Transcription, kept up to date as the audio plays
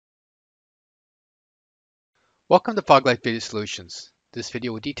Welcome to Foglight Video Solutions. This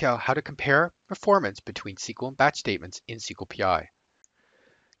video will detail how to compare performance between SQL and batch statements in SQL PI.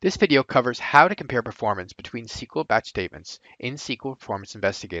 This video covers how to compare performance between SQL batch statements in SQL Performance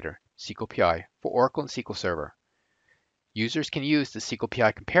Investigator, SQL PI, for Oracle and SQL Server. Users can use the SQL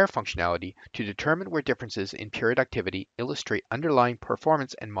PI compare functionality to determine where differences in period activity illustrate underlying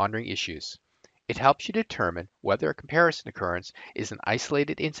performance and monitoring issues. It helps you determine whether a comparison occurrence is an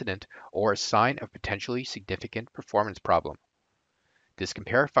isolated incident or a sign of potentially significant performance problem. This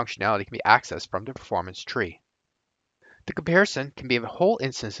compare functionality can be accessed from the performance tree. The comparison can be of whole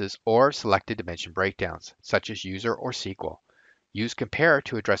instances or selected dimension breakdowns, such as user or SQL. Use compare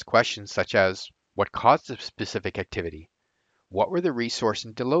to address questions such as what caused the specific activity? What were the resource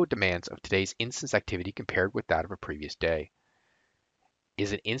and load demands of today's instance activity compared with that of a previous day?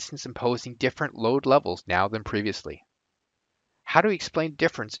 Is an instance imposing different load levels now than previously? How do we explain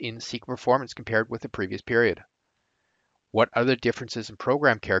difference in SQL performance compared with the previous period? What are the differences in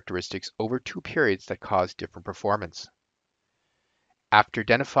program characteristics over two periods that cause different performance? After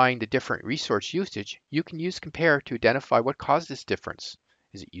identifying the different resource usage, you can use compare to identify what caused this difference.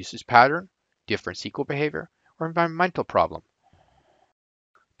 Is it usage pattern, different SQL behavior, or environmental problem?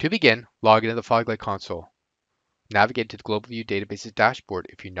 To begin, log into the Foglight console. Navigate to the Global View Databases dashboard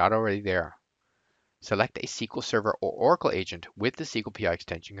if you're not already there. Select a SQL Server or Oracle agent with the SQL PI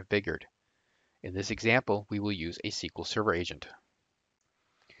extension configured. In this example, we will use a SQL Server agent.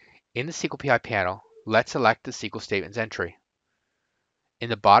 In the SQL PI panel, let's select the SQL Statements entry. In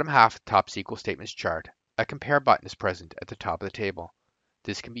the bottom half of the top SQL Statements chart, a Compare button is present at the top of the table.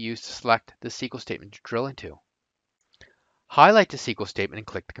 This can be used to select the SQL statement to drill into. Highlight the SQL statement and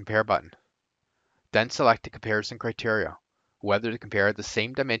click the Compare button. Then select the comparison criteria, whether to compare the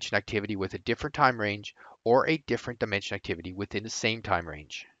same dimension activity with a different time range or a different dimension activity within the same time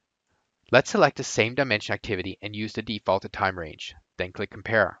range. Let's select the same dimension activity and use the defaulted time range, then click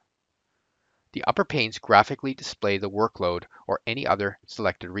Compare. The upper panes graphically display the workload or any other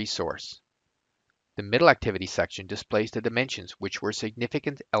selected resource. The middle activity section displays the dimensions which were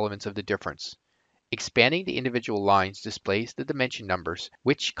significant elements of the difference. Expanding the individual lines displays the dimension numbers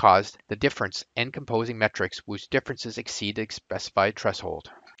which caused the difference and composing metrics whose differences exceed the specified threshold.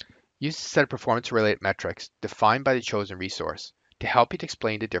 Use a set of performance-related metrics defined by the chosen resource to help you to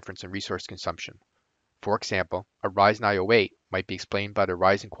explain the difference in resource consumption. For example, a rise in I/O weight might be explained by the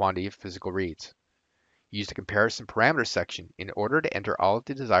rise in quantity of physical reads. Use the comparison parameters section in order to enter all of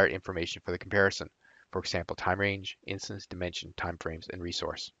the desired information for the comparison. For example, time range, instance, dimension, timeframes, and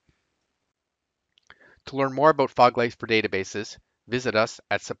resource. To learn more about Foglight for databases, visit us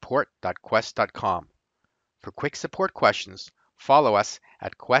at support.quest.com. For quick support questions, follow us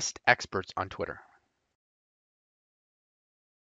at Quest Experts on Twitter.